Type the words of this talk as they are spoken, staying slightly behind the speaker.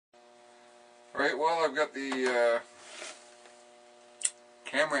Right, well, I've got the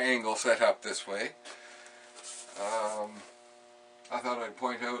camera angle set up this way. I thought I'd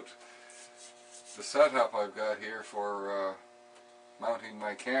point out the setup I've got here for mounting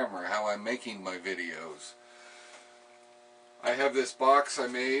my camera, how I'm making my videos. I have this box I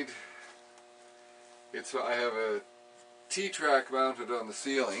made. I have a T-track mounted on the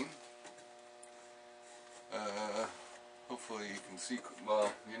ceiling. Hopefully you can see,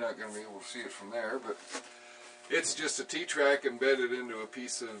 well, you're not going to be able to see it from there, but it's just a T-track embedded into a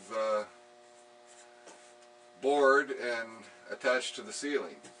piece of board and attached to the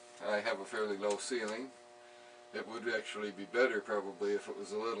ceiling. I have a fairly low ceiling. It would actually be better probably if it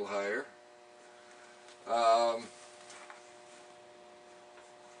was a little higher.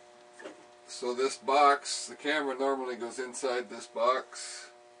 So this box, the camera normally goes inside this box.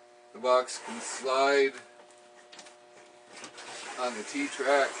 The box can slide on the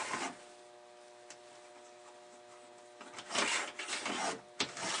T-track.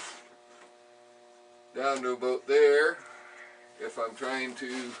 Down to about there. If I'm trying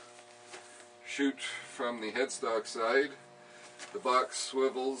to shoot from the headstock side, the box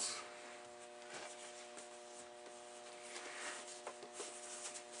swivels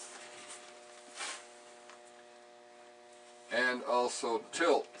and also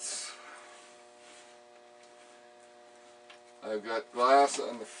tilts. I've got glass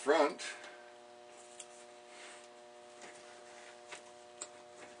on the front.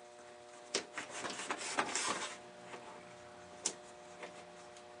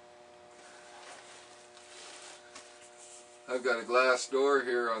 I've got a glass door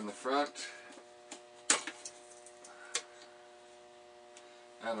here on the front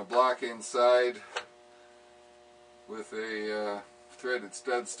and a block inside with a threaded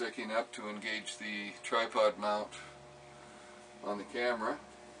stud sticking up to engage the tripod mount on the camera.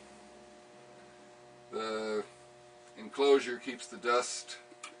 The enclosure keeps the dust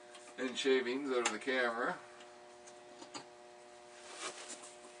and shavings out of the camera.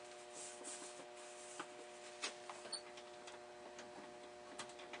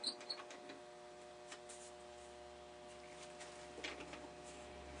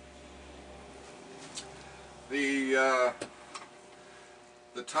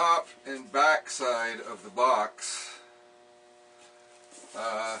 The top and back side of the box,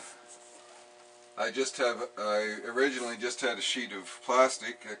 I originally just had a sheet of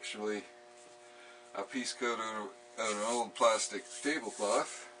plastic, actually a piece cut out of an old plastic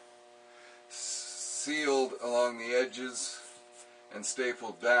tablecloth, sealed along the edges and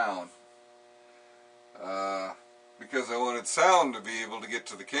stapled down, because I wanted sound to be able to get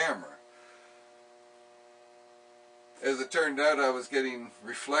to the camera. As it turned out, I was getting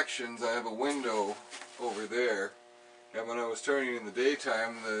reflections. I have a window over there, and when I was turning in the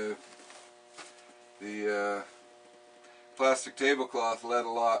daytime, the plastic tablecloth let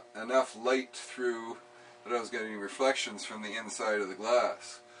enough light through that I was getting reflections from the inside of the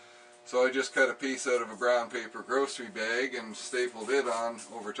glass. So I just cut a piece out of a brown paper grocery bag and stapled it on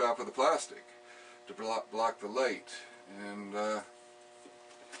over top of the plastic to block the light. And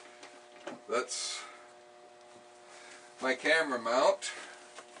that's my camera mount.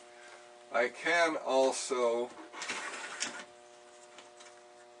 I can also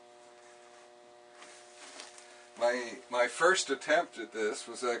my first attempt at this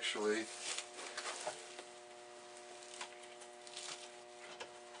was actually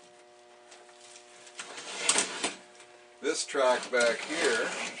this track back here.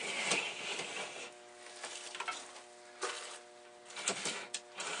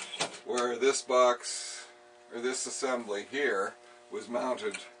 Where this box, or this assembly here, was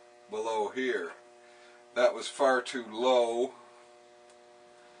mounted below here. That was far too low,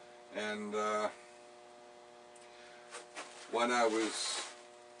 and when I was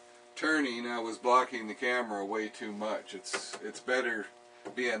turning, I was blocking the camera way too much. It's better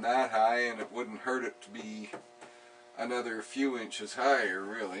being that high, and it wouldn't hurt it to be another few inches higher,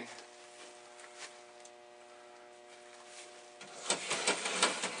 really.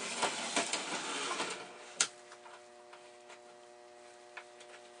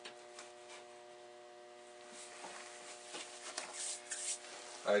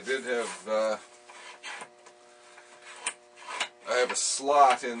 I did have I have a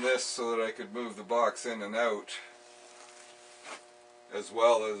slot in this so that I could move the box in and out, as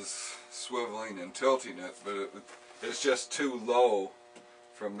well as swiveling and tilting it, but it's just too low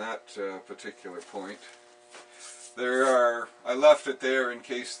from that particular point. I left it there in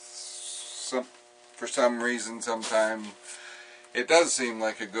case for some reason sometime it does seem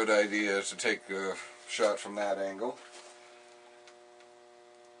like a good idea to take a shot from that angle.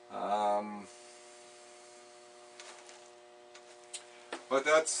 But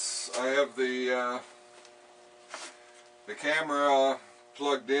I have the camera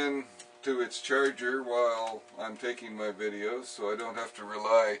plugged in to its charger while I'm taking my videos, so I don't have to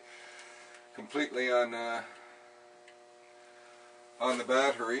rely completely on the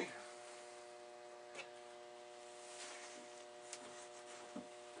battery.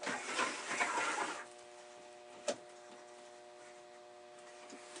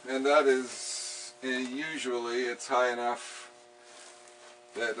 And that is, usually it's high enough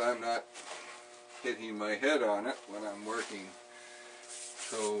that I'm not hitting my head on it when I'm working.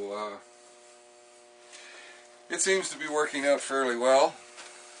 So it seems to be working out fairly well.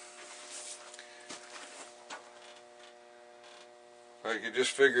 I can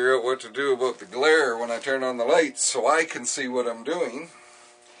just figure out what to do about the glare when I turn on the lights so I can see what I'm doing,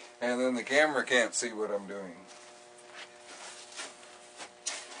 and then the camera can't see what I'm doing.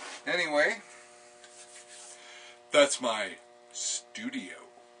 Anyway, that's my studio.